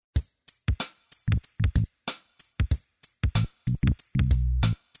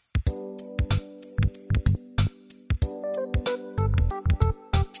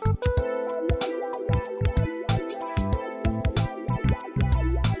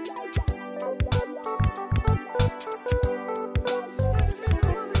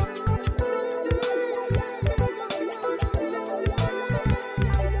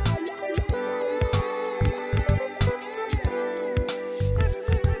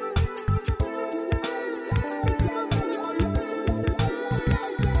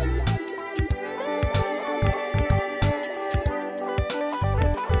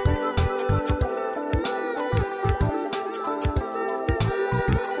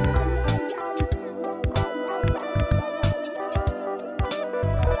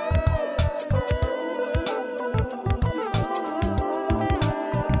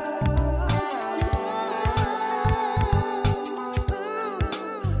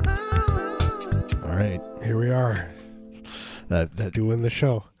right. Here we are. That Doing the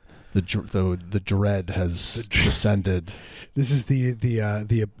show. the dread has descended. This is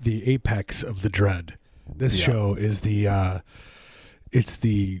the apex of the dread. This show is the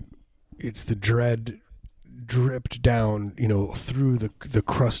dread dripped down, through the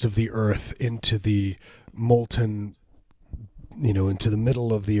crust of the earth into the molten, into the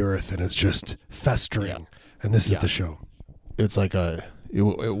middle of the earth, and it's just festering. Yeah. And this is the show. It's like it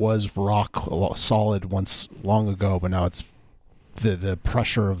was rock solid once long ago, but now it's the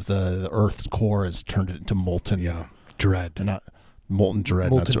pressure of the earth's core has turned it into molten dread. And not molten dread.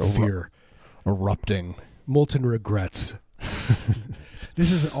 Molten fear. Erupting. Molten regrets.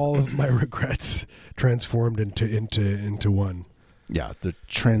 This is all of my regrets transformed into one. Yeah, the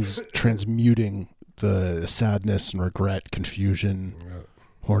transmuting the sadness and regret, confusion,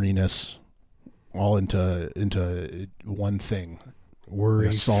 horniness, all into one thing.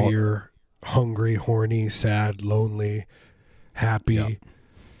 Worry, fear, hungry, horny, sad, lonely, happy.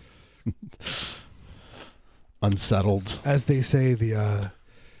 Yeah. Unsettled. As they say,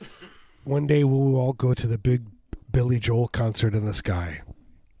 one day we'll all go to the big Billy Joel concert in the sky.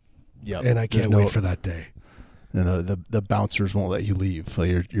 Yeah, and I can't wait for that day. And the bouncers won't let you leave.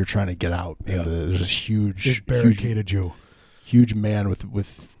 Like you're trying to get out. And there's a huge barricaded you. Huge man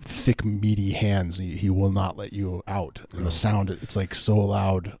with thick meaty hands. He will not let you out. And the sound, it's like so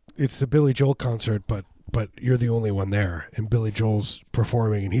loud. It's the Billy Joel concert, but you're the only one there. And Billy Joel's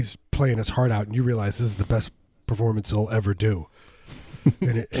performing, and he's playing his heart out, and you realize this is the best performance he'll ever do.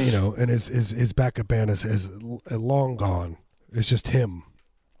 And and his backup band is long gone. It's just him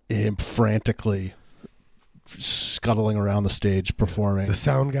frantically scuttling around the stage performing. The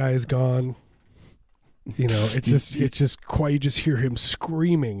sound guy is gone. It's just quiet. You just hear him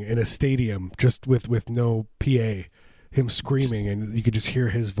screaming in a stadium, just with no PA. Him screaming, and you could just hear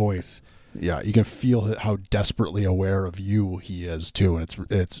his voice. Yeah, you can feel how desperately aware of you he is too, and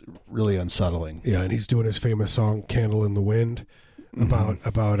it's really unsettling. Yeah, and he's doing his famous song "Candle in the Wind" about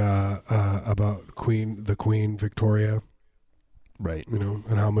the Queen Victoria, right?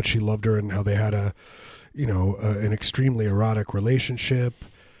 And how much he loved her, and how they had an extremely erotic relationship.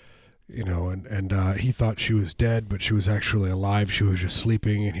 And he thought she was dead, but she was actually alive. She was just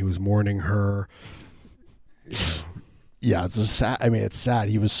sleeping, and he was mourning her. Yeah, it's just sad. I mean, it's sad.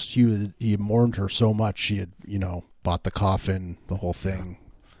 He mourned her so much. He had, bought the coffin, the whole thing,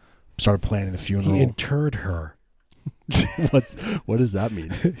 started planning the funeral. He interred her. What does that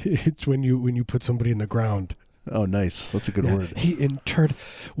mean? It's when you put somebody in the ground. Oh, nice. That's a good word. He interred.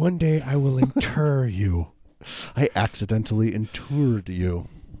 One day I will inter you. I accidentally interred you.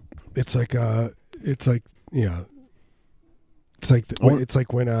 It's like when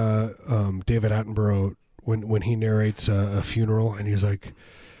David Attenborough when he narrates a funeral, and he's like,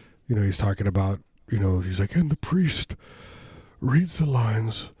 he's talking about, he's like, and the priest reads the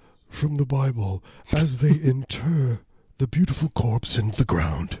lines from the Bible as they inter the beautiful corpse in the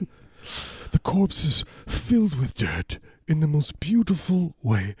ground. The corpse is filled with dirt in the most beautiful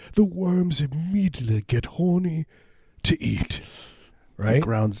way. The worms immediately get horny to eat. Right? The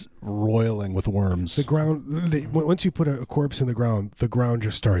ground's roiling with worms. The ground, once you put a corpse in the ground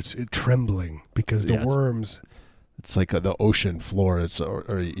just starts trembling because the worms. It's like the ocean floor. It's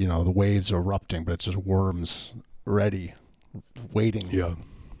the waves are erupting, but it's just worms ready, waiting. Yeah,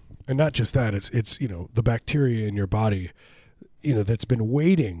 and not just that. It's the bacteria in your body, that's been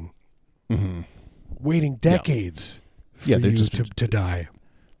waiting, waiting decades. Yeah, for they're you just to die.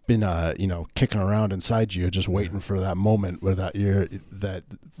 Been kicking around inside you, just waiting for that moment where that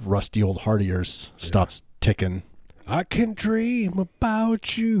rusty old heart of yours stops ticking. I can dream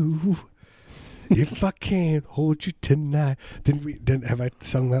about you if I can't hold you tonight. Have I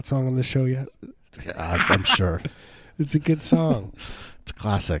sung that song on the show yet? I'm sure. It's a good song. It's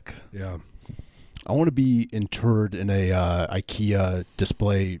classic. Yeah. I want to be interred in a IKEA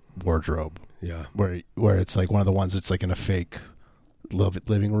display wardrobe. Yeah. Where it's like one of the ones that's like in a fake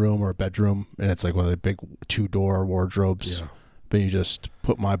living room or a bedroom, and it's like one of the big 2-door wardrobes, but you just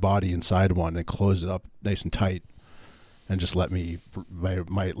put my body inside one and close it up nice and tight and just let me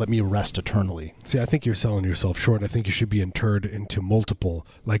rest eternally. See, I think you're selling yourself short. I think you should be interred into multiple,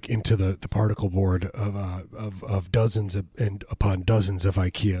 like into the particle board of dozens and upon dozens of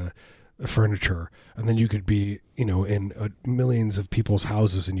IKEA furniture, and then you could be in millions of people's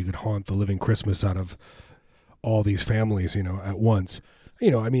houses, and you could haunt the living Christmas out of all these families, at once.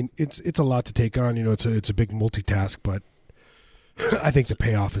 I mean, it's a lot to take on. It's a big multitask, but I think the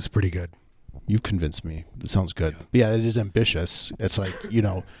payoff is pretty good. You've convinced me. It sounds good. Yeah, it is ambitious. It's like,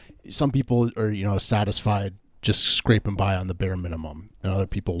 some people are, satisfied just scraping by on the bare minimum, and other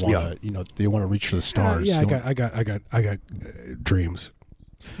people want to, they want to reach for the stars. I got dreams.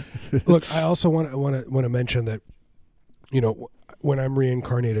 Look, I also want to mention that, when I'm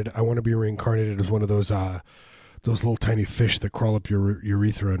reincarnated, I want to be reincarnated as one of those little tiny fish that crawl up your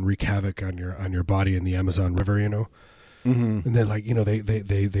urethra and wreak havoc on your body in the Amazon River, Mm-hmm. And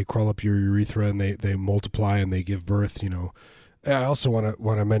then they crawl up your urethra and they multiply and they give birth. I also want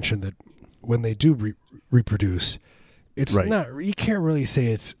to mention that when they do reproduce, it's not. You can't really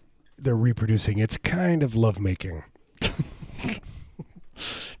say they're reproducing. It's kind of lovemaking.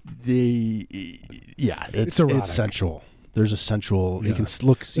 It's sensual. There's a sensual. You can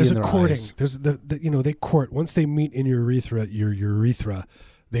see There's in a their courting. eyes. There's they court once they meet in your urethra.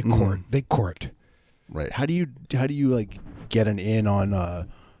 They court. They court. Right. How do you like get an in on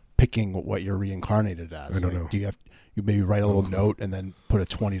picking what you're reincarnated as? I don't know. Do you maybe write a little note and then put a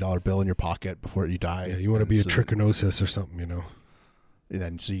 $20 bill in your pocket before you die? Yeah, you want to be a trichinosis or something, And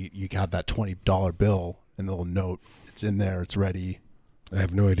then so you have that $20 bill and the little note. It's in there. It's ready. I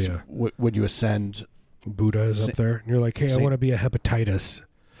have no idea. So, would you ascend? Buddha is up there, and you're like, hey, I want to be a hepatitis.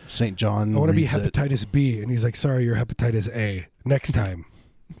 St. John. I want to be hepatitis B, and he's like, sorry, you're hepatitis A. Next time.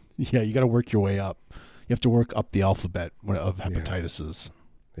 Yeah, you got to work your way up. You have to work up the alphabet of hepatitises.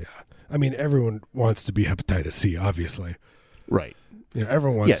 Yeah. I mean, everyone wants to be hepatitis C, obviously. Right.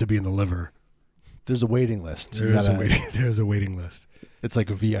 Everyone wants to be in the liver. There's a waiting list. There's a waiting list. It's like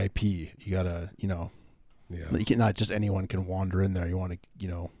a VIP. You got to, Yeah. not just anyone can wander in there. You want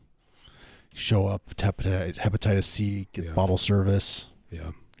to, show up to hepatitis C, get bottle service.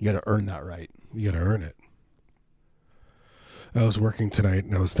 Yeah. You got to earn that right. You got to earn it. I was working tonight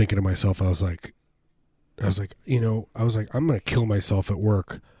and I was thinking to myself, I was like, I'm going to kill myself at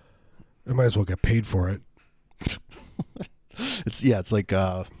work. I might as well get paid for it. It's like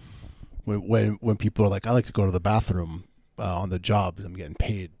when people are like, I like to go to the bathroom on the job, I'm getting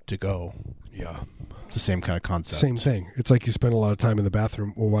paid to go. Yeah. It's the same kind of concept. Same thing. It's like you spend a lot of time in the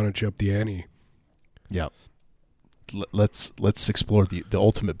bathroom. Well, why don't you up the ante? Yeah. Let's explore the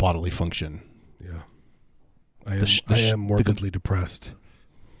ultimate bodily function. Yeah. I am morbidly depressed.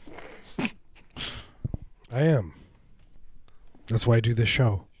 I am. That's why I do this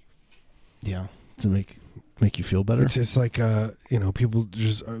show. Yeah. To make you feel better. It's just like, people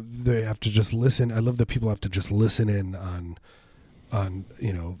just, they have to just listen. I love that people have to just listen in on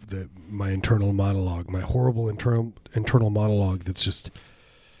my internal monologue, my horrible internal monologue that's just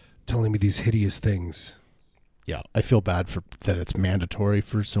telling me these hideous things. Yeah, I feel bad that it's mandatory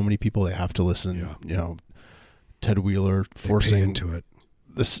for so many people. They have to listen. Yeah. Ted Wheeler forcing into it.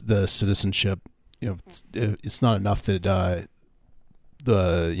 The citizenship. It's not enough that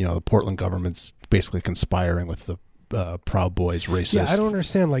the Portland government's basically conspiring with the Proud Boys racist. Yeah, I don't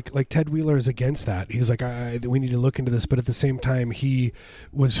understand. Like Ted Wheeler is against that. He's like, we need to look into this, but at the same time, he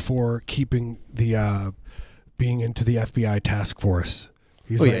was for keeping the being into the FBI task force.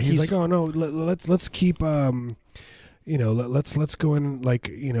 He's like, oh no, let's keep let's go in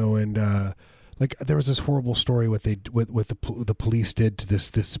and like there was this horrible story what the police did to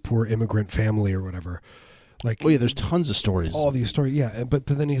this poor immigrant family or whatever. Like, there's tons of stories. All these stories, yeah. But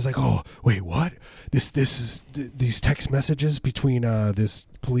then he's like, "Oh, wait, what? This is these text messages between this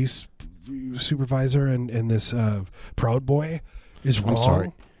police supervisor and this Proud Boy is wrong." I'm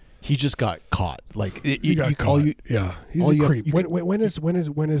sorry, he just got caught. Like he got caught. Yeah, he's a creep. When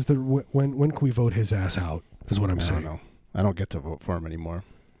can we vote his ass out? Is what I'm saying. I don't know. I don't get to vote for him anymore.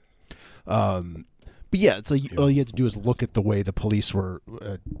 But yeah, it's like all you have to do is look at the way the police were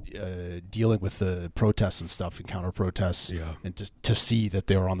dealing with the protests and stuff and counter protests, and just to see that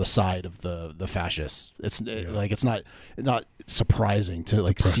they were on the side of the fascists. It's like it's not surprising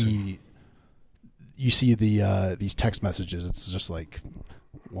to see. You see these text messages. It's just like,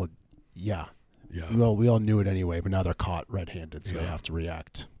 well, yeah. Well, we all knew it anyway, but now they're caught red-handed, so they have to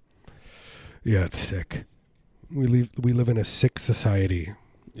react. Yeah, it's sick. We live in a sick society.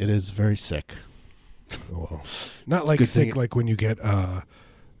 It is very sick. Well, not like sick like when you get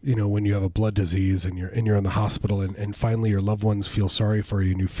when you have a blood disease and you're in the hospital and finally your loved ones feel sorry for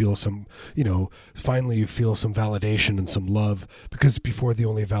you and you feel some finally you feel some validation and some love, because before the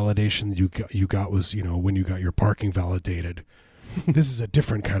only validation that you got was when you got your parking validated. This is a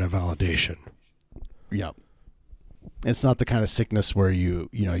different kind of validation. Yeah. It's not the kind of sickness where you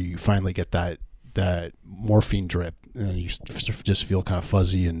finally get that morphine drip and then you just feel kind of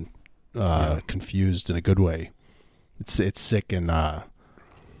fuzzy and confused in a good way. It's sick and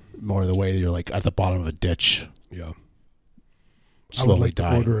more the way that you're like at the bottom of a ditch. Yeah. Slowly I would like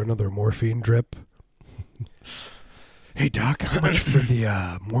dying. to order another morphine drip. Hey Doc, how much for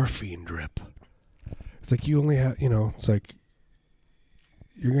the morphine drip? It's like you only have, it's like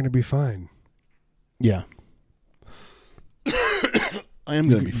you're going to be fine. Yeah. I am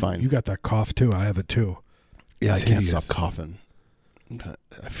going to be fine. You got that cough too. I have it too. Yeah, It's I can't hideous. stop coughing.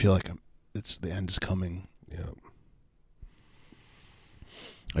 I feel like it's the end is coming. Yeah.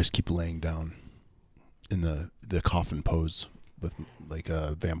 I just keep laying down in the coffin pose with like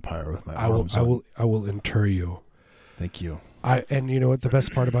a vampire with my arms. I will inter you. Thank you. And you know what the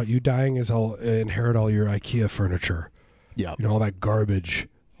best part about you dying is I'll inherit all your IKEA furniture. Yeah. All that garbage,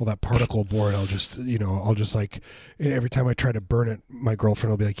 all that particle board. I'll just like, and every time I try to burn it, my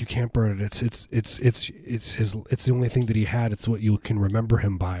girlfriend will be like, "You can't burn it. It's the only thing that he had. It's what you can remember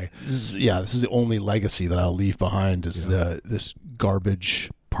him by." This is the only legacy that I'll leave behind is this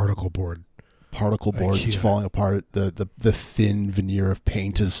garbage particle board. Is falling apart. The thin veneer of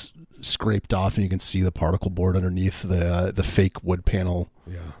paint is scraped off, and you can see the particle board underneath the fake wood panel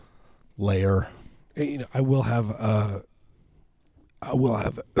layer. And, I will have I will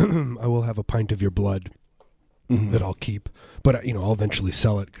have a pint of your blood that I'll keep, but I'll eventually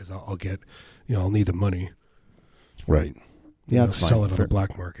sell it because I'll get I'll need the money. Right. Yeah, it's sell fine. it on the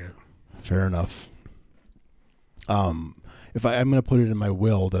black market. Fair enough. If I'm going to put it in my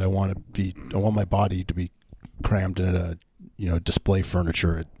will that I want my body to be crammed in a display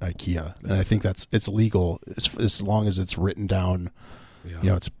furniture at IKEA, and I think it's legal as long as it's written down.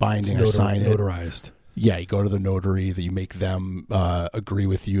 Yeah. It's binding. I sign it. Notarized. Yeah, you go to the notary, that you make them agree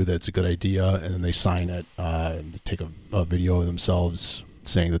with you that it's a good idea, and then they sign it and they take a video of themselves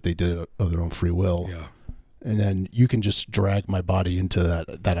saying that they did it of their own free will. Yeah. And then you can just drag my body into that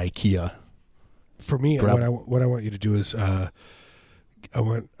IKEA. For me, what I want you to do is, I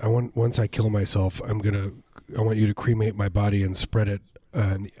want once I kill myself, I want you to cremate my body and spread it,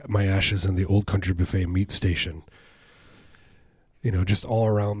 my ashes in the Old Country Buffet meat station. Just all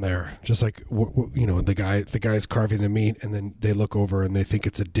around there, just like the guy's carving the meat, and then they look over and they think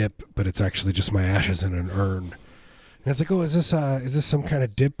it's a dip, but it's actually just my ashes in an urn. And it's like, oh, is this some kind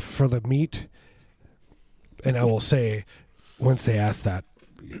of dip for the meat? And I will say, once they ask that,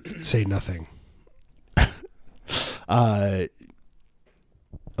 say nothing.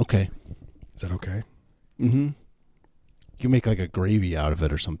 Okay. Is that okay? Mm-hmm. You make like a gravy out of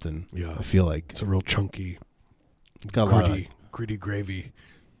it or something. Yeah. I feel like It's a real chunky, it's got a lot of, gritty gravy.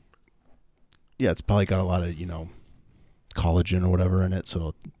 yeah, it's probably got a lot of, collagen or whatever in it, so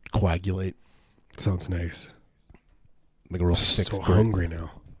it'll coagulate. Sounds nice. Like a real thick So hungry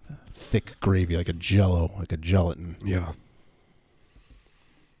now. Thick gravy, like a jello, like a gelatin. Yeah.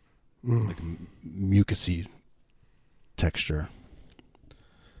 Like a mucusy texture.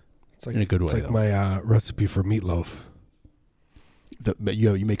 It's like, in a good way, It's like though. my recipe for meatloaf. But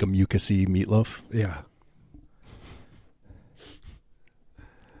you make a mucusy meatloaf? Yeah.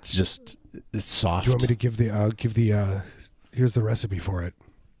 It's soft. Do you want me to give the here's the recipe for it.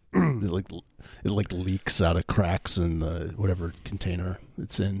 It leaks out of cracks in the whatever container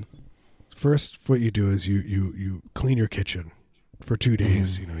it's in. First, what you do is you clean your kitchen for 2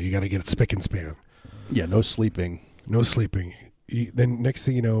 days. You got to get it spick and span. Yeah, no sleeping. No sleeping. Then next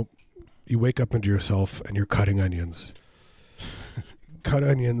thing you know, you wake up into yourself and you're cutting onions. Cut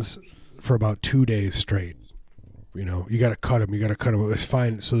onions for about 2 days straight. You got to cut them. You got to cut them. It's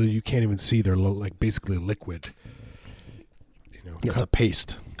fine so that you can't even see they're like basically liquid. It's a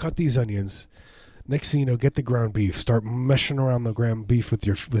paste. Cut these onions. Next thing you know, get the ground beef. Start meshing around the ground beef with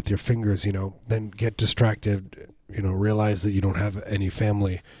your fingers. Then get distracted. Realize that you don't have any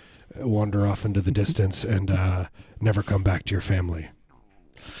family. Wander off into the distance and never come back to your family.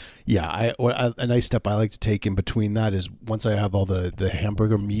 Yeah, a nice step I like to take in between that is once I have all the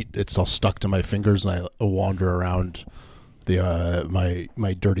hamburger meat, it's all stuck to my fingers, and I wander around the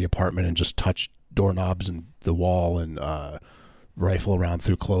my dirty apartment and just touch doorknobs and the wall and rifle around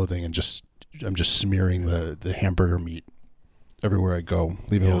through clothing, and I'm just smearing the hamburger meat everywhere I go,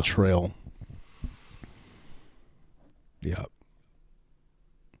 leaving a little trail. Yeah.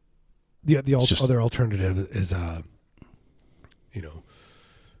 The other alternative is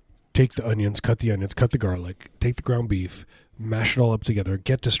take the onions, cut the garlic, take the ground beef, mash it all up together,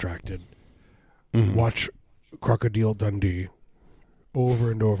 get distracted, watch Crocodile Dundee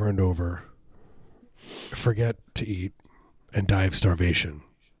over and over and over, forget to eat, and die of starvation.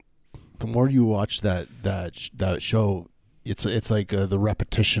 The more you watch that show, it's like the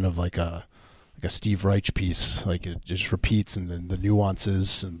repetition of like a Steve Reich piece. Like it just repeats, and then the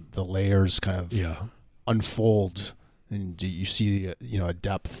nuances and the layers kind of unfold, and you see a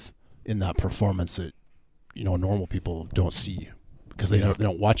depth in that performance that normal people don't see because they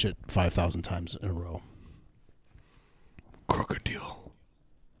don't watch it 5,000 times in a row. Crocodile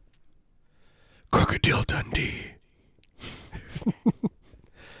Crocodile Dundee.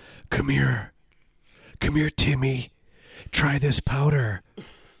 Come here, Timmy. Try this powder.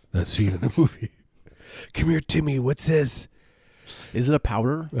 That scene in the movie. Come here, Timmy. What's this? Is it a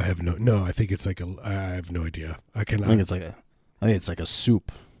powder? I have no. I think it's like I have no idea. I cannot. I think it's like a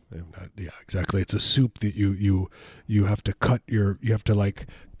soup. Yeah, exactly. It's a soup that you have to cut your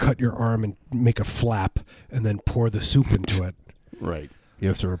arm and make a flap and then pour the soup into it. Right. You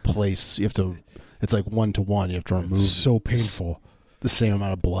have to replace. It's like 1-to-1. You have to remove. It's so painful. The same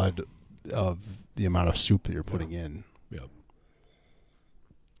amount of blood of the amount of soup that you're putting in. Yeah.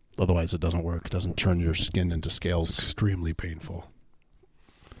 Otherwise, it doesn't work. It doesn't turn your skin into scales. It's extremely painful.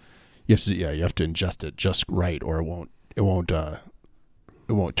 You have to ingest it just right, or it won't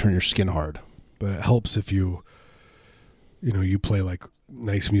turn your skin hard. But it helps if you play like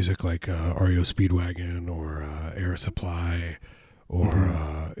nice music like REO Speedwagon or Air Supply or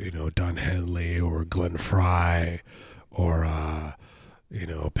Don Henley or Glenn Frey or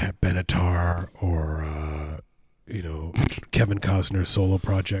Pat Benatar or Kevin Costner's solo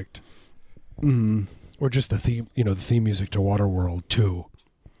project, or just the theme music to Waterworld too.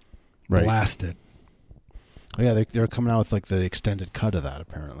 Right. Blast it. Oh yeah, they're coming out with like the extended cut of that.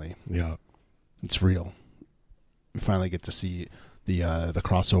 Apparently, yeah, it's real. We finally get to see the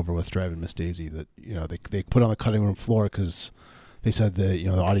crossover with Driving Miss Daisy that they put on the cutting room floor because they said that the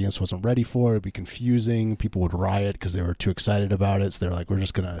audience wasn't ready for it. It'd be confusing. People would riot because they were too excited about it. So they're like, we're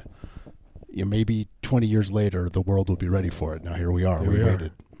just gonna maybe 20 years later the world will be ready for it. Now here we are. We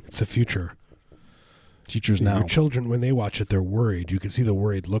waited. It's the future. Teachers now. Your children, when they watch it, they're worried. You can see the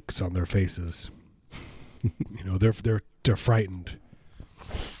worried looks on their faces. They're frightened.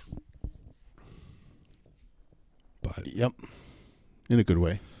 But yep, in a good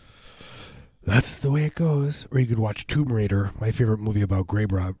way. That's the way it goes. Or you could watch Tomb Raider, my favorite movie about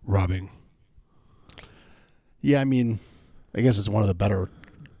grave robbing. Yeah, I mean, I guess it's one of the better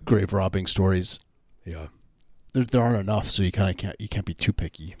grave robbing stories. Yeah, there aren't enough, so you can't be too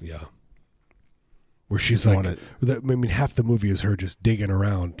picky. Yeah, where she's half the movie is her just digging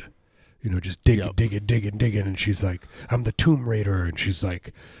around, just digging, and she's like, I'm the Tomb Raider, and she's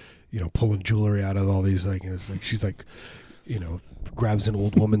like, pulling jewelry out of all these it's like she's like, grabs an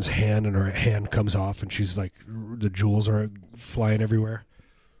old woman's hand and her hand comes off, and she's like, the jewels are flying everywhere.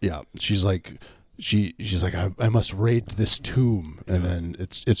 Yeah, she's like. She's like, I must raid this tomb, and then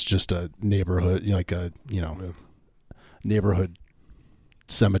it's just a neighborhood, neighborhood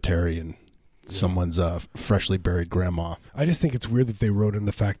cemetery, and someone's freshly buried grandma. I just think it's weird that they wrote in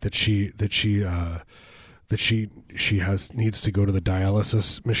the fact that she needs to go to the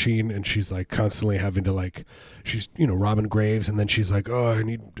dialysis machine, and she's like constantly having to she's robbing graves, and then she's like, oh, I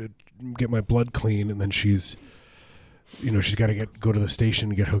need to get my blood clean, and then she's got to go to the station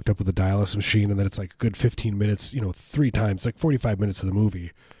and get hooked up with the dialysis machine, and then it's like a good 15 minutes, 3 times, like 45 minutes of the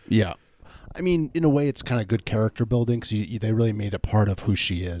movie. Yeah. I mean, in a way, it's kind of good character building because they really made it part of who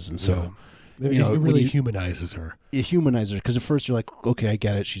she is. And so, it really humanizes her. It humanizes her because at first you're like, okay, I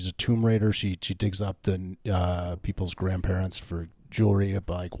get it. She's a tomb raider. She digs up the people's grandparents for jewelry.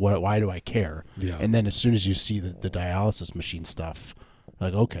 But like, why do I care? Yeah. And then as soon as you see the dialysis machine stuff,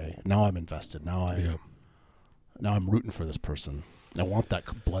 like, okay, now I'm invested. Now I'm rooting for this person. I want that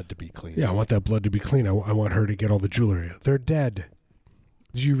blood to be clean. Yeah, I want that blood to be clean. I want her to get all the jewelry. They're dead.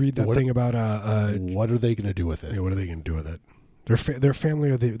 Did you read that thing about what are they going to do with it? Yeah, what are they going to do with it? Their family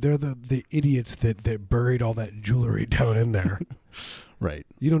are they're the idiots that buried all that jewelry down in there. Right.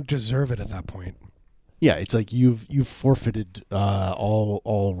 You don't deserve it at that point. Yeah, it's like you've forfeited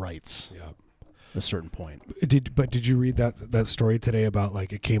all rights. Yeah. At a certain point. Did you read that story today about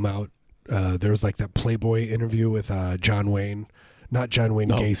it came out? There was that Playboy interview with John Wayne, not John Wayne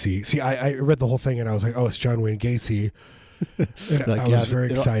Gacy. See, I read the whole thing and I was like, oh, it's John Wayne Gacy. And I was very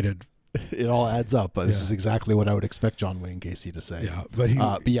excited. It all adds up, but this is exactly what I would expect John Wayne Gacy to say. Yeah, but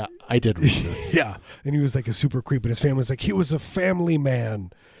yeah, I did read this. Yeah, and he was like a super creep, and his family's like, he was a family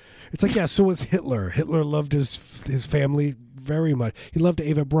man. It's like, yeah, so was Hitler. Hitler loved his family very much. He loved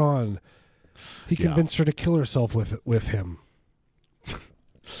Eva Braun. He convinced her to kill herself with him.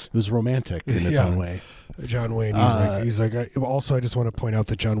 It was romantic in its own way. John Wayne, he's like. Also, I just want to point out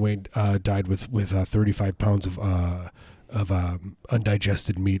that John Wayne died with 35 pounds of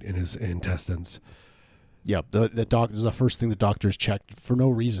undigested meat in his intestines. Yeah, the doctors. The first thing the doctors checked for no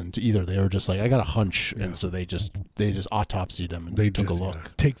reason to either. They were just like, I got a hunch, and so they just autopsied him and they took a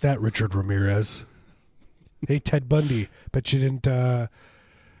look. Take that, Richard Ramirez. Hey, Ted Bundy, bet you didn't.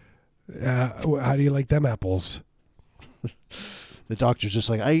 How do you like them apples? The doctor's just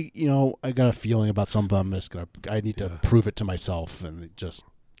like, I got a feeling about something. I need to prove it to myself, and they just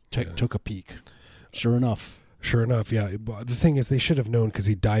took a peek. Sure enough. Sure enough, yeah. But the thing is, they should have known because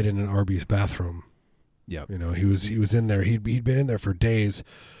he died in an Arby's bathroom. Yeah. You know, he was in there. He'd been in there for days.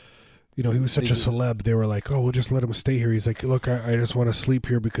 You know, he was such a celeb. They were like, "Oh, we'll just let him stay here." He's like, "Look, I just want to sleep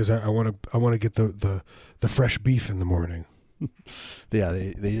here because I want to get the fresh beef in the morning." Yeah,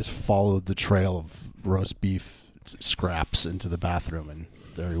 they just followed the trail of roast beef scraps into the bathroom, and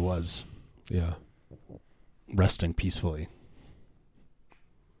there he was. Yeah, resting peacefully.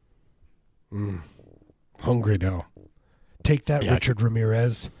 Hungry now. Take that, yeah. Richard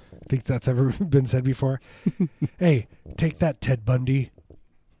Ramirez. Think that's ever been said before? Hey, take that, Ted Bundy.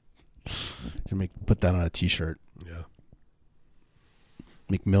 You put that on a T-shirt. Yeah.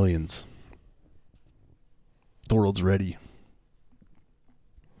 Make millions. The world's ready.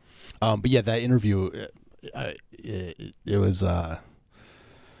 But yeah, that interview, it was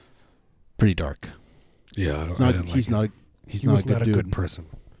pretty dark. Yeah, he's not a good person,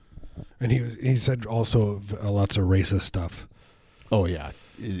 and he said also lots of racist stuff. Oh yeah,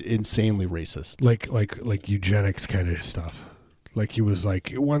 insanely racist. Like eugenics kind of stuff. Like he was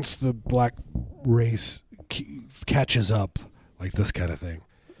like, once the black race catches up, like this kind of thing.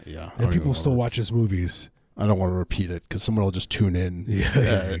 Yeah, and people still watch his movies. I don't want to repeat it because someone will just tune in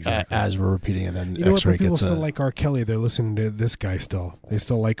exactly. As we're repeating, and then X-Ray people still like R. Kelly. They're listening to this guy still. They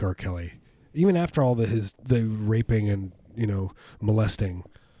still like R. Kelly, even after all the raping and molesting.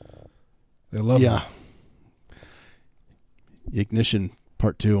 They love him. Ignition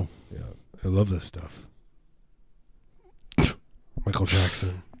Part 2. Yeah, I love this stuff. Michael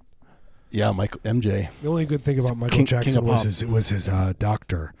Jackson. Yeah, MJ. The only good thing about Michael Jackson was his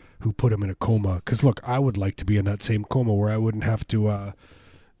doctor who put him in a coma. Because look, I would like to be in that same coma where I wouldn't have to,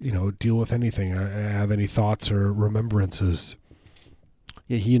 deal with anything, have any thoughts or remembrances.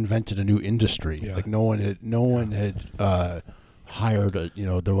 Yeah, he invented a new industry. Yeah. Like no one had hired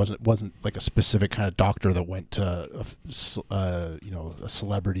there wasn't like a specific kind of doctor that went to a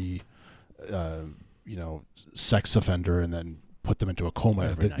celebrity sex offender and then put them into a coma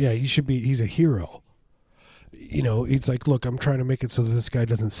every night. Yeah, he's a hero. It's like, look, I'm trying to make it so that this guy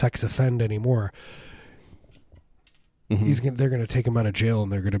doesn't sex offend anymore. Mm-hmm. They're going to take him out of jail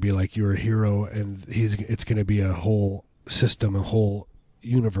and they're going to be like, you're a hero, and it's going to be a whole system, a whole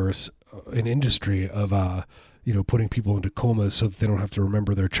universe, an industry of putting people into comas so that they don't have to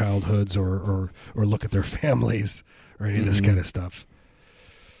remember their childhoods or look at their families or any of this kind of stuff.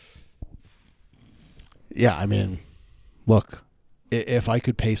 Yeah, I mean, look, if I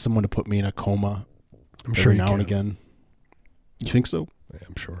could pay someone to put me in a coma, I'm sure now and again. You think so? Yeah,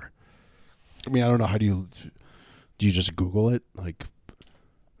 I'm sure. I mean, I don't know. How do you just Google it? Like,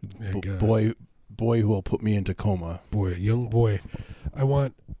 boy who will put me into coma. Boy, young boy. I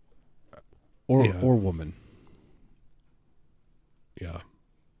want... Or woman. Yeah.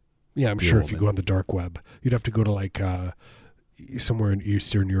 Yeah, I'm sure if you go on the dark web, you'd have to go to like somewhere in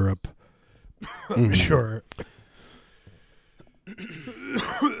Eastern Europe. I'm sure.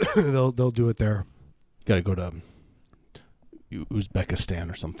 They'll do it there. Got to go to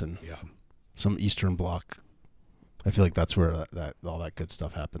Uzbekistan or something. Yeah. Some Eastern Bloc. I feel like that's where that all that good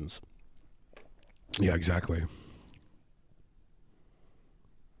stuff happens. Yeah, exactly.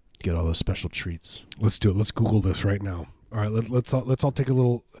 Get all those special treats. Let's do it. Let's Google this right now. All right, let's all take a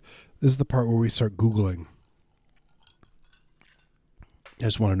little. This is the part where we start Googling. I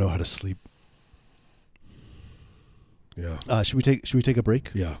just want to know how to sleep. Yeah. Should we take a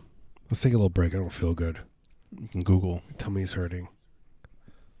break? Yeah. Let's take a little break. I don't feel good. You can Google. My tummy's hurting.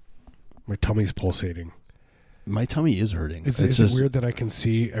 My tummy's pulsating. My tummy is hurting. Is it weird that I can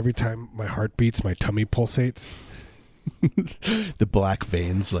see every time my heart beats, my tummy pulsates? The black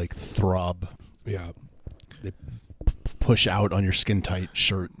veins like throb. Yeah. They push out on your skin tight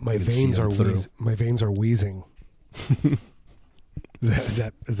shirt. My veins are wheezing. Is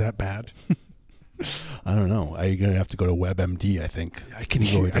that bad? I don't know. You're gonna have to go to WebMD. I think I can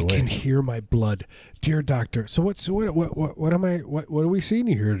hear my blood, dear doctor. So what are we seeing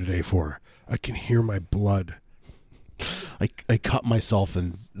you here today for? I can hear my blood. I cut myself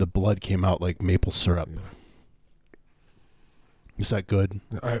and the blood came out like maple syrup. Yeah. Is that good?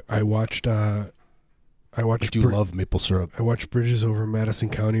 I watched. I do love maple syrup. I watched Bridges over Madison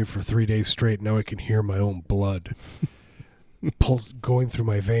County for 3 days straight. Now I can hear my own blood pulse going through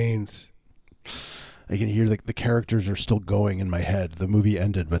my veins. I can hear the characters are still going in my head. The movie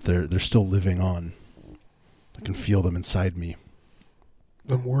ended, but they're still living on. I can feel them inside me.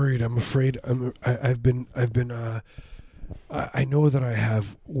 I'm worried. I'm afraid. I know that I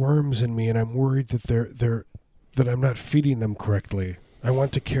have worms in me, and I'm worried that that I'm not feeding them correctly. I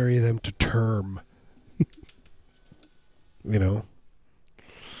want to carry them to term.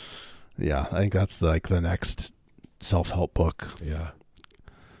 Yeah, I think that's the next self-help book. Yeah.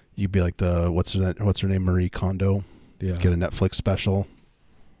 You'd be like what's her name, Marie Kondo. Yeah. Get a Netflix special.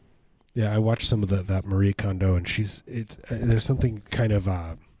 Yeah, I watched some of that Marie Kondo, and there's something kind of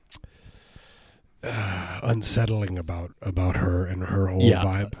unsettling about her and her whole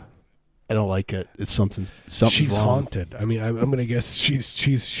vibe. I don't like it. It's something she's wrong. Haunted. I mean, I'm gonna guess she's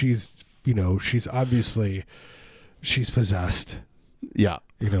obviously she's possessed. Yeah,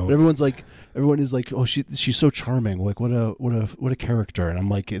 but everyone is like, oh, she's so charming. Like what a character. And I'm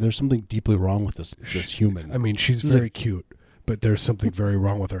like, there's something deeply wrong with this human. I mean, she's very cute, but there's something very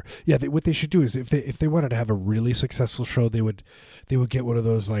wrong with her. Yeah, what they should do is if they wanted to have a really successful show, they would get one of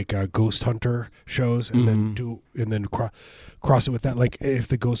those like ghost hunter shows and then cross it with that. Like if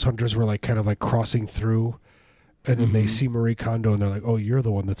the ghost hunters were like kind of like crossing through, and then they see Marie Kondo and they're like, oh, you're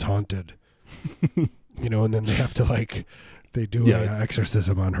the one that's haunted, and then they have to like they do an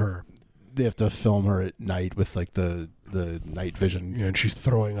exorcism on her. They have to film her at night with like the night vision. Yeah, and she's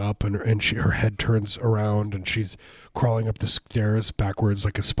throwing up, and her head turns around, and she's crawling up the stairs backwards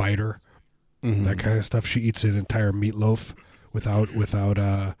like a spider. That kind of stuff. She eats an entire meatloaf without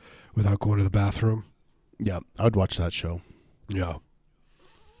going to the bathroom. Yeah, I would watch that show. Yeah,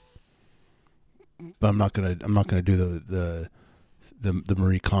 but I'm not gonna do the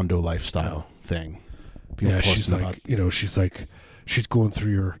Marie Kondo lifestyle thing. People she's like she's going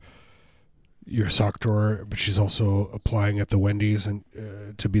through your sock drawer, but she's also applying at the Wendy's and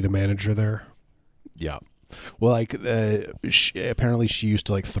to be the manager there. Yeah. Well, like apparently she used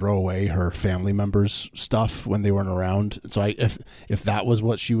to like throw away her family members' stuff when they weren't around. So if that was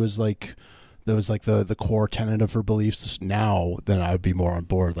what she was like, that was like the core tenet of her beliefs now, then I would be more on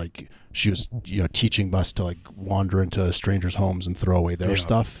board. Like she was, teaching us to like wander into strangers' homes and throw away their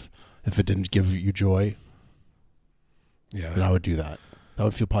stuff if it didn't give you joy. Yeah. Then I would do that. That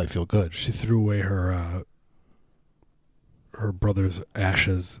would probably feel good. She threw away her brother's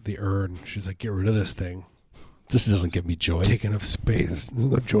ashes, the urn. She's like, get rid of this thing. This doesn't give me joy. Taking up space. There's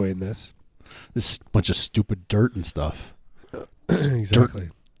no joy in this. This bunch of stupid dirt and stuff. Exactly.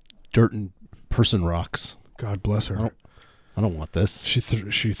 Dirt and person rocks. God bless her. I don't want this. She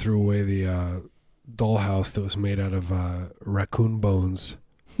threw away the dollhouse that was made out of raccoon bones.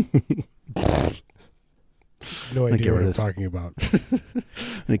 No idea what I'm talking about. I'm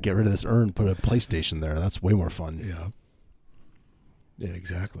gonna get rid of this urn, put a PlayStation there. That's way more fun. Yeah,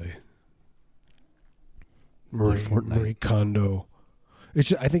 exactly. Marie Kondo.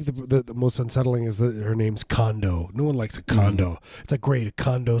 I think the most unsettling is that her name's Kondo. No one likes a condo. It's like, great, a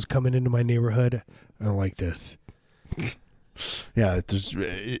condo's coming into my neighborhood. I don't like this. Yeah,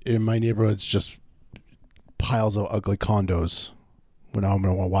 in my neighborhood, it's just piles of ugly condos. Well, now I'm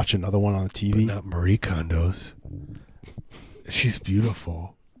going to watch another one on the TV. But not Marie Kondo's. She's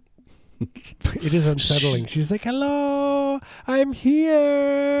beautiful. It is unsettling. She's like, hello, I'm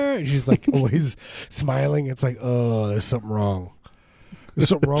here. And she's like always smiling. It's like, oh, there's something wrong. There's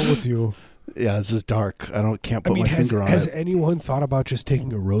something wrong with you. Yeah, this is dark. Can't put my finger on it. Has anyone thought about just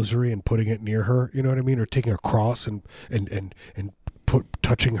taking a rosary and putting it near her? You know what I mean? Or taking a cross and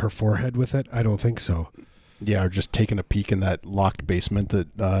touching her forehead with it? I don't think so. Yeah, or just taking a peek in that locked basement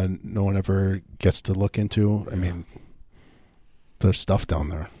that no one ever gets to look into. I mean, there's stuff down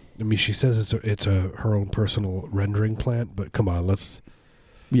there. I mean, she says it's her own personal rendering plant, but come on, let's.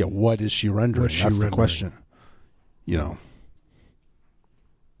 Yeah, what is she rendering? That's the question.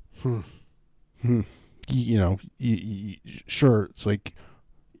 Sure, it's like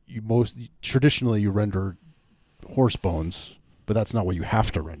traditionally you render horse bones, but that's not what you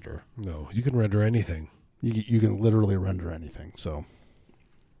have to render. No, you can render anything. You can literally render anything. So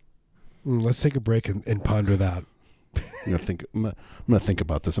let's take a break and ponder that. I'm gonna think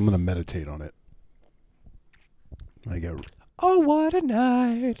about this. I'm gonna meditate on it. Oh, what a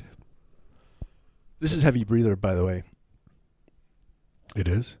night! This is Heavy Breather, by the way. It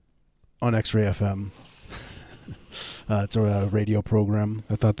is on X-Ray FM. It's a radio program.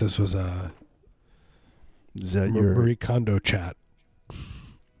 I thought this was your Marie Kondo chat.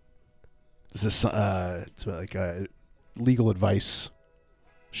 This is it's like a legal advice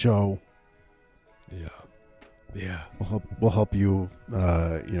show. Yeah. We'll help you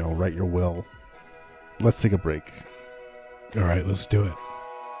write your will. Let's take a break. All right, let's do it.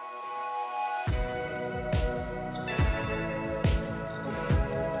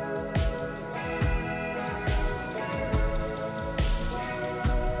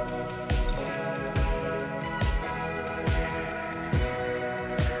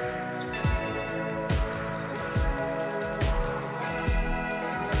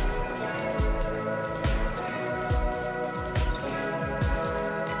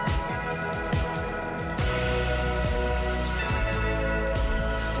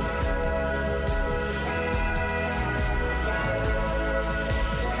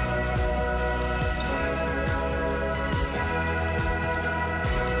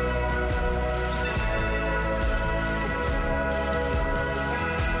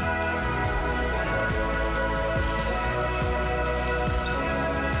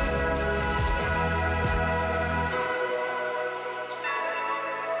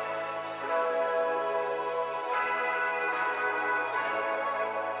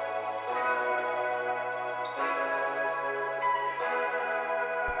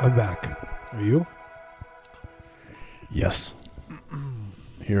 I'm back. Are you? Yes.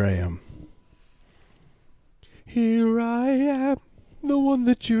 Here I am. Here I am, the one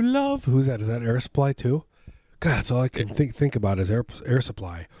that you love. Who's that? Is that Air Supply too? God, that's all I can think about is Air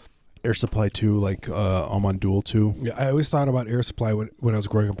Supply. Air Supply 2, like I'm on Duel 2. Yeah, I always thought about Air Supply when I was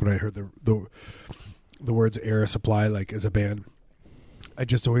growing up. When I heard the words Air Supply, like as a band, I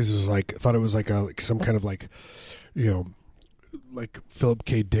just always was like thought it was like some kind of like, like Philip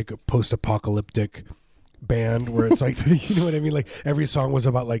K. Dick, a post-apocalyptic band where it's like, you know what I mean? Like every song was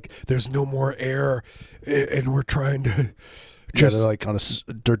about like there's no more air, and we're trying to just they're like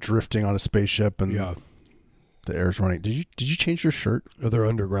they're drifting on a spaceship and the air's running. Did you change your shirt? Oh, they're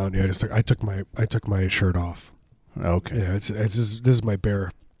underground. Yeah, I took my shirt off. Okay. Yeah, it's just, this is my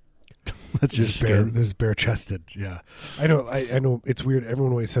bare. That's your skin. This is bare chested. Yeah, I know it's weird.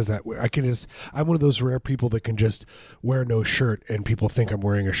 Everyone always says that. I'm one of those rare people that can just wear no shirt and people think I'm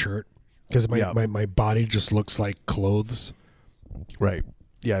wearing a shirt because my body just looks like clothes. Right.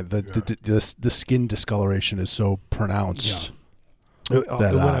 Yeah. The skin discoloration is so pronounced. Yeah.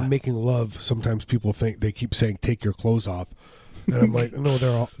 That, when I'm making love, sometimes people they keep saying take your clothes off, and I'm like, no,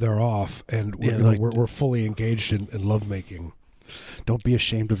 they're off, and we're fully engaged in lovemaking. Don't be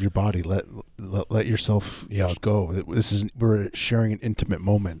ashamed of your body. Let yourself go. We're sharing an intimate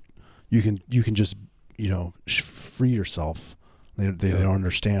moment. You can just free yourself. They don't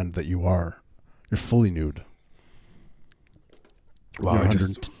understand that you're fully nude. Wow, you're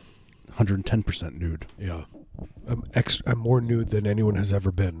 110% nude. Yeah. I'm more nude than anyone has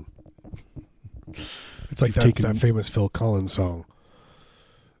ever been. It's like that famous Phil Collins song.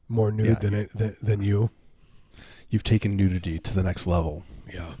 More nude than you. You've taken nudity to the next level.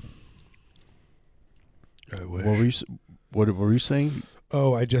 Yeah. I wish. What were you saying?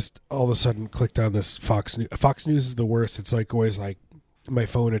 Oh, I just all of a sudden clicked on this Fox News. Fox News is the worst. It's like always like my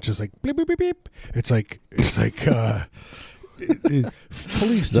phone. It's just like beep beep beep beep. It's like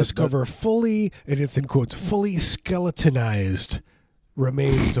police discover fully, and it's in quotes, fully skeletonized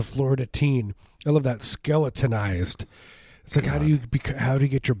remains of Florida teen. I love that, skeletonized. It's like, how do you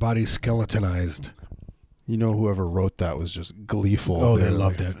get your body skeletonized? Whoever wrote that was just gleeful. Oh, they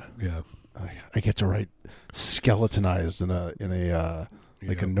loved it. Yeah, I get to write skeletonized in a a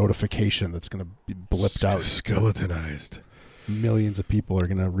notification that's going to be blipped out. Skeletonized. Millions of people are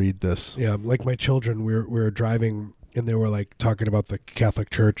going to read this. Yeah, like my children, we were driving. And they were like talking about the Catholic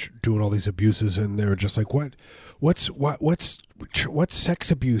Church doing all these abuses, and they were just like, "What's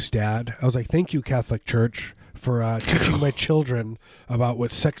sex abuse, Dad?" I was like, "Thank you, Catholic Church, for teaching my children about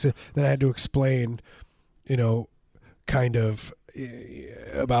what sex." Then I had to explain, kind of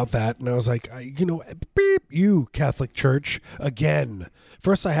about that, and I was like, beep, you Catholic Church again.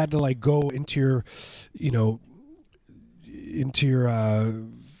 First, I had to like go into your,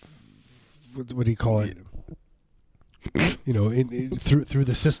 what do you call it? Through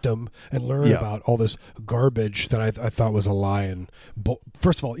the system and learn about all this garbage that I thought was a lie. And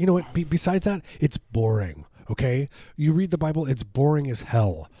first of all, you know what? Besides that, it's boring. Okay, you read the Bible, it's boring as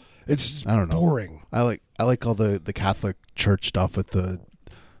hell. It's I don't know. Boring. I like all the Catholic Church stuff with the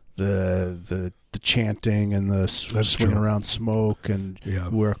chanting and the swinging around smoke and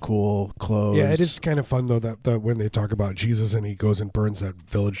wear cool clothes. Yeah, it is kind of fun though that when they talk about Jesus and he goes and burns that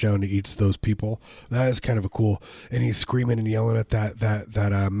village down and eats those people. That is kind of a cool. And he's screaming and yelling at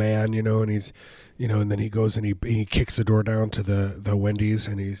that man, and he's, and then he goes and he kicks the door down to the Wendy's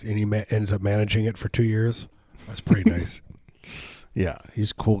and he ends up managing it for 2 years. That's pretty nice. Yeah,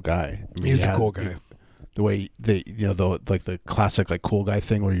 he's a cool guy. I mean, he's a cool guy. The way the classic like cool guy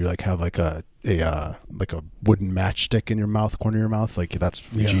thing where you like have like a wooden matchstick in your mouth, corner of your mouth, like that's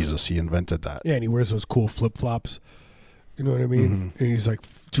Jesus. He invented that. Yeah, and he wears those cool flip flops. You know what I mean? Mm-hmm. And he's like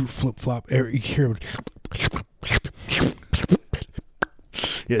flip flop. You hear him.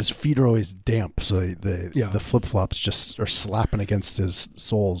 Yeah, his feet are always damp, so the flip flops just are slapping against his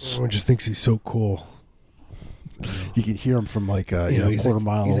soles. Everyone just thinks he's so cool. You can hear him from like a quarter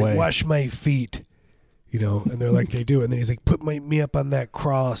mile away. Like, wash my feet. And they're like, they do. And then he's like, put me up on that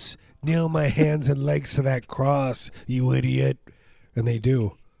cross. Nail my hands and legs to that cross, you idiot. And they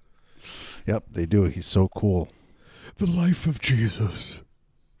do. Yep, they do. He's so cool. The life of Jesus.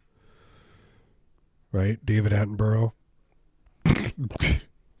 Right? David Attenborough. I'm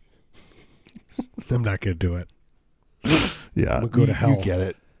not going to do it. Yeah. We'll go to hell. You get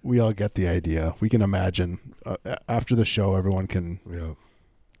it. We all get the idea. We can imagine. After the show, everyone can,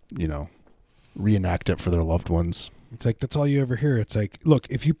 reenact it for their loved ones. It's like that's all you ever hear. It's like, look,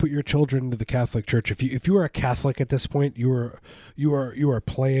 if you put your children into the Catholic Church, if you are a Catholic at this point, you are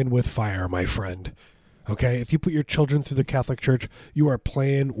playing with fire, my friend. Okay? If you put your children through the Catholic Church, you are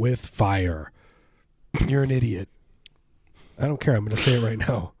playing with fire. You're an idiot. I don't care. I'm going to say it right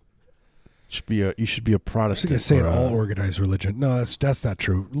now. You should be a I'm Protestant. going to say it all organized religion. No, that's not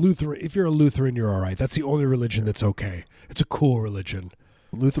true. Lutheran. If you're a Lutheran, you're all right. That's the only religion that's okay. It's a cool religion.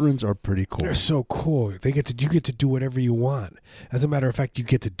 Lutherans are pretty cool. They're so cool. You get to do whatever you want. As a matter of fact, you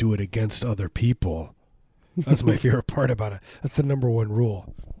get to do it against other people. That's my favorite part about it. That's the number one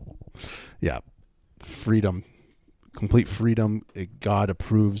rule. Yeah, freedom, complete freedom. God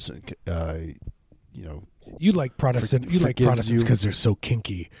approves. You like Protestant. You like Protestants because they're so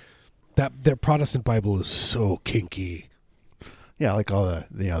kinky. Their Protestant Bible is so kinky. Yeah, like all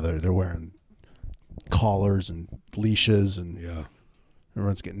they're wearing collars and leashes, and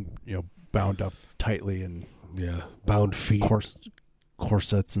everyone's getting bound up tightly, and bound feet,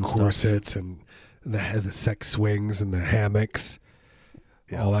 corsets and stuff, and the sex swings and the hammocks,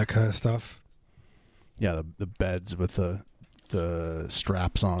 all that kind of stuff. Yeah, the beds with the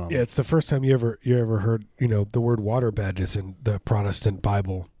straps on them. Yeah, it's the first time you ever heard the word waterbed is in the Protestant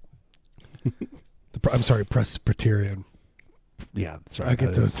Bible. I'm sorry, Presbyterian. Yeah, sorry. I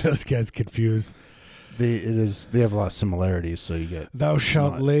get those guys confused. They have a lot of similarities, so you get. Thou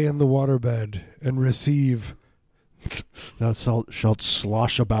shalt lay in the waterbed and receive. Thou shalt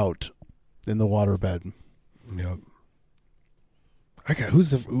slosh about in the waterbed. Yep. Okay, who's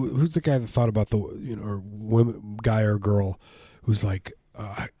the guy that thought about the or women, guy or girl who's like,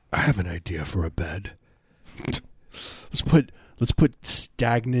 I have an idea for a bed. Let's put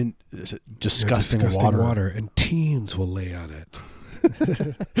stagnant, disgusting water, and teens will lay on it.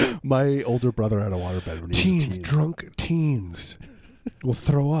 My older brother had a waterbed when he was a teen. Drunk teens will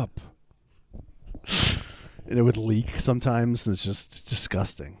throw up. And it would leak sometimes, and it's just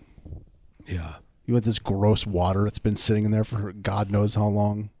disgusting. Yeah. You want this gross water that's been sitting in there for God knows how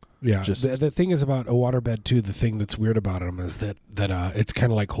long. Yeah. The thing is about a waterbed, too, the thing that's weird about them is that it's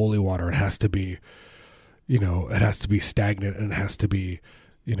kind of like holy water. It has to be, it has to be stagnant, and it has to be,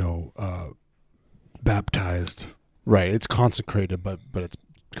 baptized. Right. It's consecrated, but it's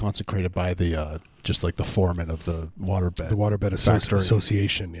consecrated by the just like the foreman of the waterbed. The waterbed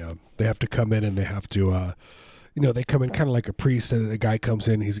association. Yeah. They have to come in, and they have to. They come in kind of like a priest. And the guy comes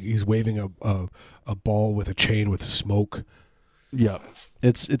in. He's waving a ball with a chain with smoke. Yeah,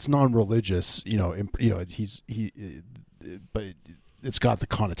 it's non-religious. But it's got the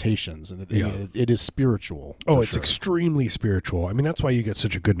connotations, and it is spiritual. Oh, it's extremely spiritual. I mean, that's why you get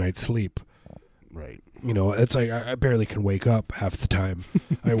such a good night's sleep. Right. It's like I barely can wake up half the time.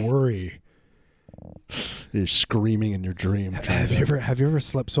 I worry. You're screaming in your dream. Have you ever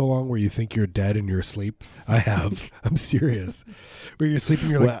slept so long where you think you're dead and you're asleep? I have. I'm serious. Where you're sleeping,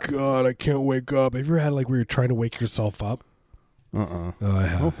 you're like, God, I can't wake up. Have you ever had like where you're trying to wake yourself up? Oh, I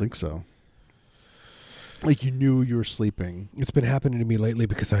have. I don't think so. Like you knew you were sleeping. It's been happening to me lately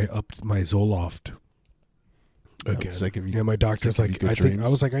because I upped my Zoloft. Again. Like my doctor's like, I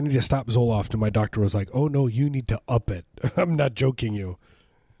was like, I need to stop Zoloft, and my doctor was like, oh no, you need to up it. I'm not joking you.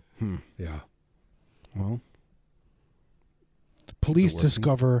 Yeah. Well, police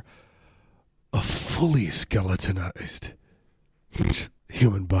discover a fully skeletonized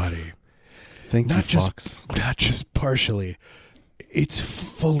human body. Thank you, Fox. Not just partially. It's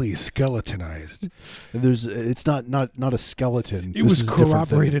fully skeletonized. It's not a skeleton. It was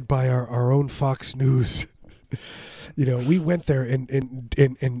corroborated by our own Fox News. We went there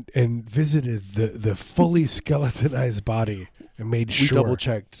and visited the fully skeletonized body and made sure. We double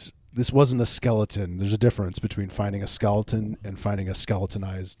checked. This wasn't a skeleton. There's a difference between finding a skeleton and finding a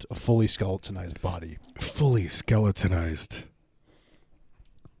fully skeletonized body. Fully skeletonized.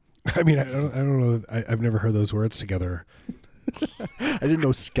 I mean, I don't know. I've never heard those words together. I didn't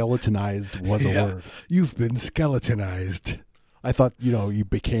know skeletonized was a word. You've been skeletonized. I thought, you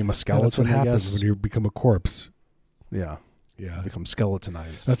became a skeleton. That's what happens when you become a corpse. Yeah. Yeah. Become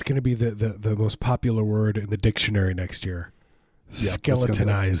skeletonized. That's going to be the most popular word in the dictionary next year. Yep,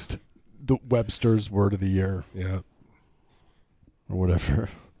 skeletonized. The Webster's word of the year. Yeah. Or whatever.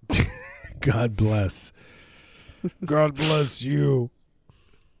 God bless. God bless you.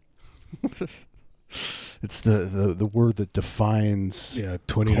 It's the word that defines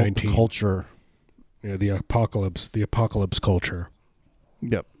 2019 culture. Yeah, the apocalypse culture.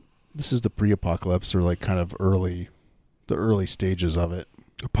 Yep. This is the pre-apocalypse, or like kind of the early stages of it.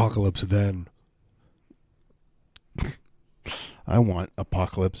 Apocalypse then. I want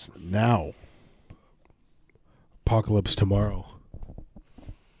apocalypse now. Apocalypse tomorrow.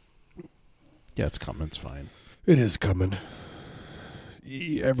 Yeah, it's coming. It's fine. It is coming.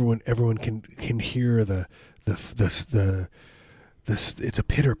 Everyone can hear the this, it's a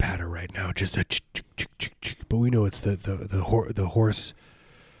pitter patter right now, just a but we know it's the horse.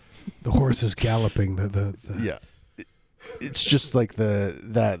 The horse is galloping. Yeah, it's just like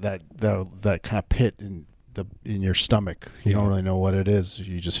that kind of pit in your stomach. You don't really know what it is.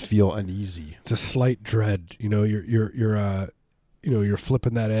 You just feel uneasy. It's a slight dread. You're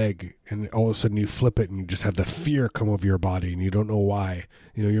flipping that egg, and all of a sudden you flip it, and you just have the fear come over your body, and you don't know why.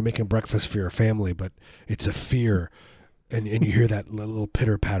 You're making breakfast for your family, but it's a fear, and you hear that little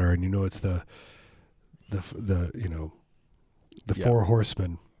pitter patter, and it's the four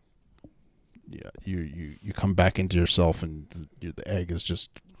horsemen. Yeah, you come back into yourself, and the egg is just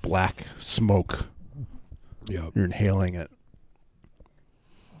black smoke. Yeah, you're inhaling it.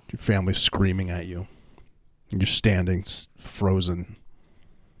 Your family's screaming at you. You're standing frozen.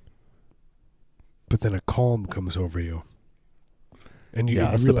 But then a calm comes over you, and you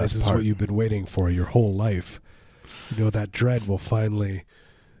realize this is what you've been waiting for your whole life. That dread will finally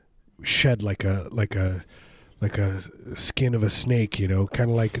shed like a skin of a snake, kind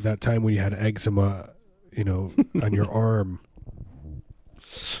of like that time when you had eczema, on your arm.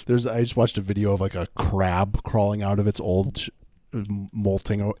 I just watched a video of like a crab crawling out of its old,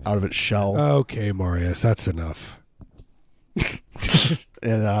 molting out of its shell. Okay, Marius, that's enough. And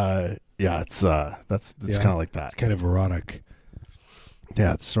it's kind of like that. It's kind of erotic.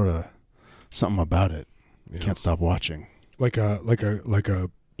 Yeah, it's sort of something about it. You can't stop watching. Like a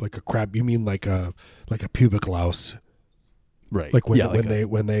crab. You mean like a pubic louse, right? Like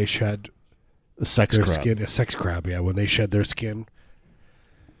when they shed a sex their crab. skin, a sex crab. Yeah, when they shed their skin.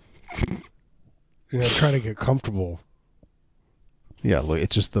 Trying to get comfortable. Yeah, look,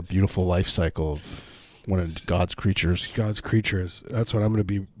 it's just the beautiful life cycle of one of God's creatures. God's creatures. That's what I'm going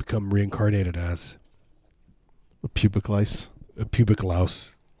to become reincarnated as. A pubic lice. A pubic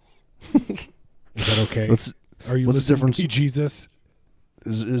louse. Is that okay? Are you what's the difference? To me, Jesus?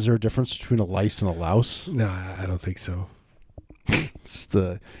 Is there a difference between a lice and a louse? No, I don't think so. Is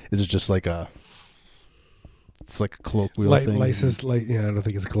it just like a? It's like a colloquial thing. Lice is I don't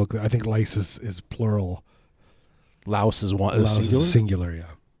think it's a colloquial. I think lice is plural. Louse is one. Louse Singular? is singular.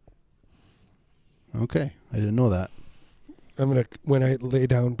 Yeah. Okay, I didn't know that. When I lay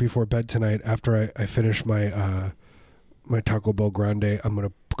down before bed tonight, after I finish my my Taco Bell Grande, I'm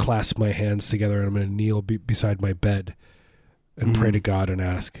gonna clasp my hands together and I'm gonna kneel beside my bed and pray to God and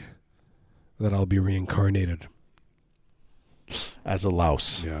ask that I'll be reincarnated as a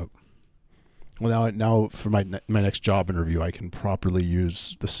louse. Yeah. Well, now for my next job interview, I can properly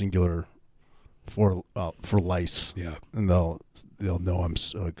use the singular for lice. Yeah, and they'll know I'm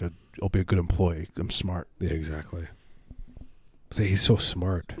good. I'll be a good employee. I'm smart. Yeah, exactly. So he's so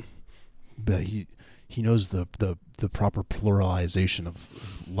smart. But he knows the proper pluralization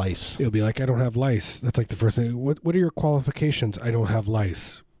of lice. He'll be like, I don't have lice. That's like the first thing. What are your qualifications? I don't have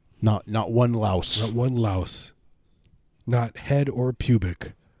lice. Not one louse. Not one louse. Not head or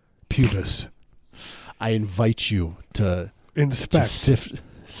pubis. I invite you to inspect, to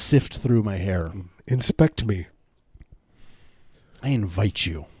sift through my hair. Inspect me. I invite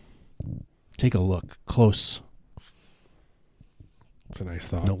you. Take a look close. It's a nice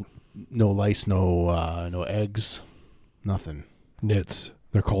thought. No lice, no eggs, nothing. Nits.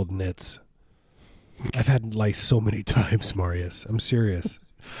 They're called nits. I've had lice so many times, Marius. I'm serious.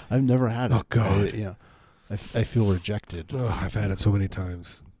 I've never had it. Oh God. I feel rejected. Oh, I've had it so many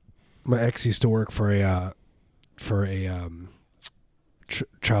times. My ex used to work for a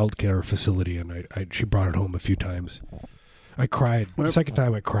child care facility, and she brought it home a few times. I cried. The second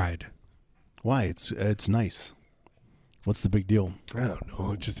time I cried. Why? It's nice. What's the big deal? I don't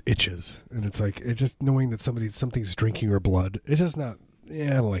know. It just itches, and it's like just knowing that something's drinking her blood. It's just not.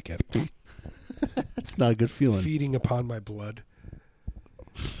 Yeah, I don't like it. It's not a good feeling. Feeding upon my blood.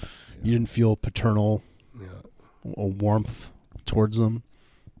 You didn't feel paternal, warmth towards them.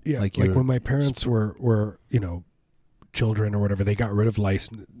 Yeah, like when my parents were children or whatever, they got rid of lice.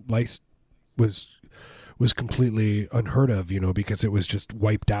 Lice was completely unheard of, because it was just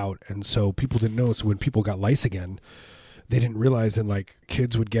wiped out, and so people didn't know. So when people got lice again, they didn't realize, and like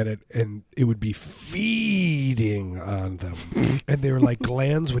kids would get it, and it would be feeding on them, and they were like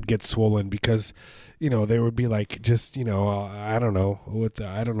glands would get swollen because, they would be like just I don't know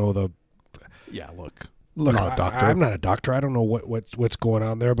the. Yeah, look. Look, I'm not a doctor. I'm not a doctor. I don't know what's going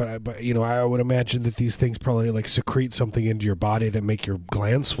on there, but I would imagine that these things probably like secrete something into your body that make your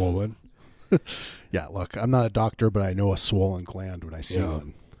glands swollen. Yeah, look, I'm not a doctor, but I know a swollen gland when I see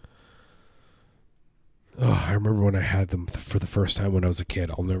one. Oh, I remember when I had them for the first time when I was a kid.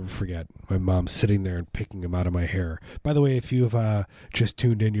 I'll never forget my mom sitting there and picking them out of my hair. By the way, if you've just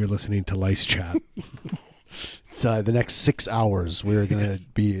tuned in, you're listening to Lice Chat. So the next 6 hours, we're going to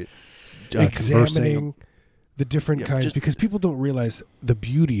be examining the different kinds, just, because people don't realize the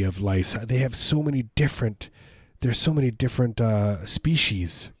beauty of lice. They have so many different. There's so many different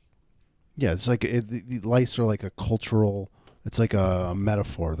species. Yeah, it's like the lice are like a cultural. It's like a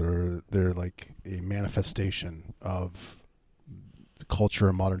metaphor. They're like a manifestation of the culture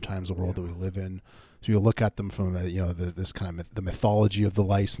in modern times, the world that we live in. So you look at them from this kind of the mythology of the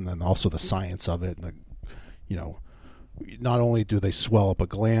lice, and then also the science of it. And not only do they swell up a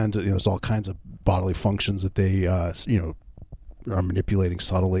gland, there's all kinds of bodily functions that they are manipulating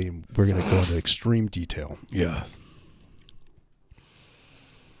subtly. We're going to go into extreme detail. Yeah.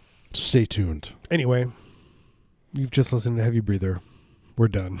 So stay tuned. Anyway, you've just listened to Heavy Breather. We're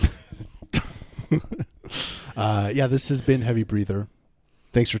done. This has been Heavy Breather.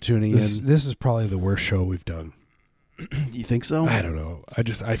 Thanks for tuning in. This is probably the worst show we've done. You think so? I don't know.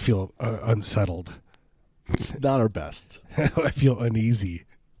 I feel unsettled. It's not our best. I feel uneasy.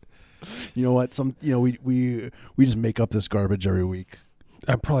 You know what? We just make up this garbage every week.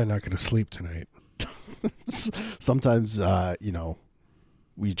 I'm probably not going to sleep tonight. Sometimes,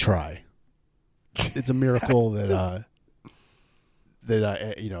 we try. It's a miracle that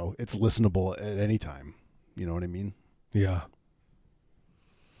it's listenable at any time. You know what I mean? Yeah.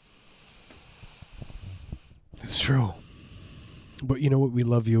 It's true. But you know what? We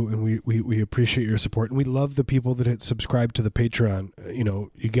love you, and we appreciate your support. And we love the people that hit subscribe to the Patreon.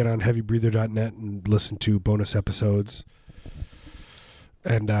 You get on heavybreather.net and listen to bonus episodes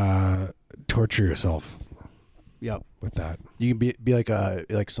and torture yourself. Yep. With that. You can be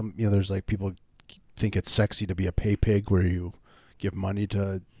like some, there's like people think it's sexy to be a pay pig where you give money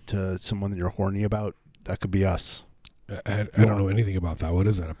to someone that you're horny about. That could be us. I don't know anything about that. What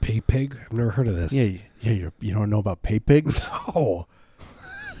is that? A pay pig? I've never heard of this. Yeah. You don't know about pay pigs? No.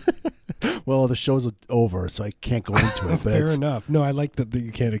 Well, the show's over, so I can't go into it. But Fair enough. No, I like that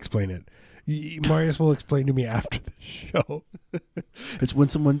you can't explain it. Marius will explain to me after the show. It's when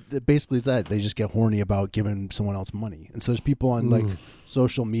someone basically is that they just get horny about giving someone else money, and so there's people on like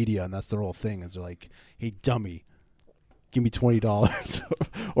social media, and that's their whole thing. Is they're like, "Hey, dummy, give me $20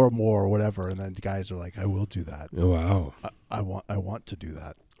 or more or whatever," and then guys are like, "I will do that." Oh, wow. I want to do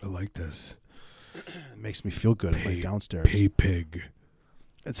that. I like this. It makes me feel good. Like downstairs. Pay pig.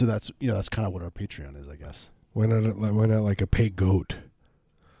 And so that's kind of what our Patreon is, I guess. Why not like a pay goat?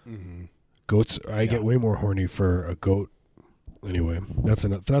 Mm-hmm. Goats. I get way more horny for a goat. Anyway, that's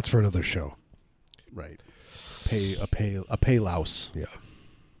for another show. Right. A pay louse. Yeah.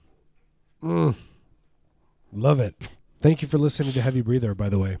 Love it. Thank you for listening to Heavy Breather, by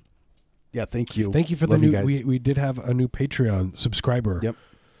the way. Yeah, thank you. Thank you for Love the new. guys. We did have a new Patreon subscriber. Yep.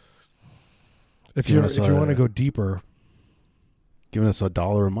 If you want to go deeper, giving us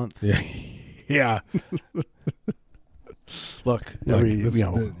 $1 a month. Yeah. Yeah. Look, we love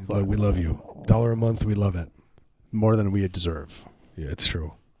you. $1 a month, we love it. More than we deserve. Yeah, it's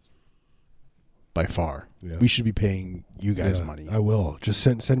true. By far. Yeah. We should be paying you guys money. I will. Just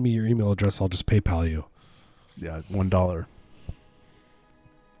send me your email address. I'll just PayPal you. Yeah, $1.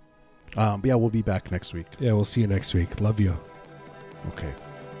 But yeah, we'll be back next week. Yeah, we'll see you next week. Love you. Okay.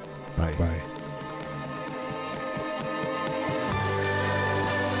 Bye. Bye.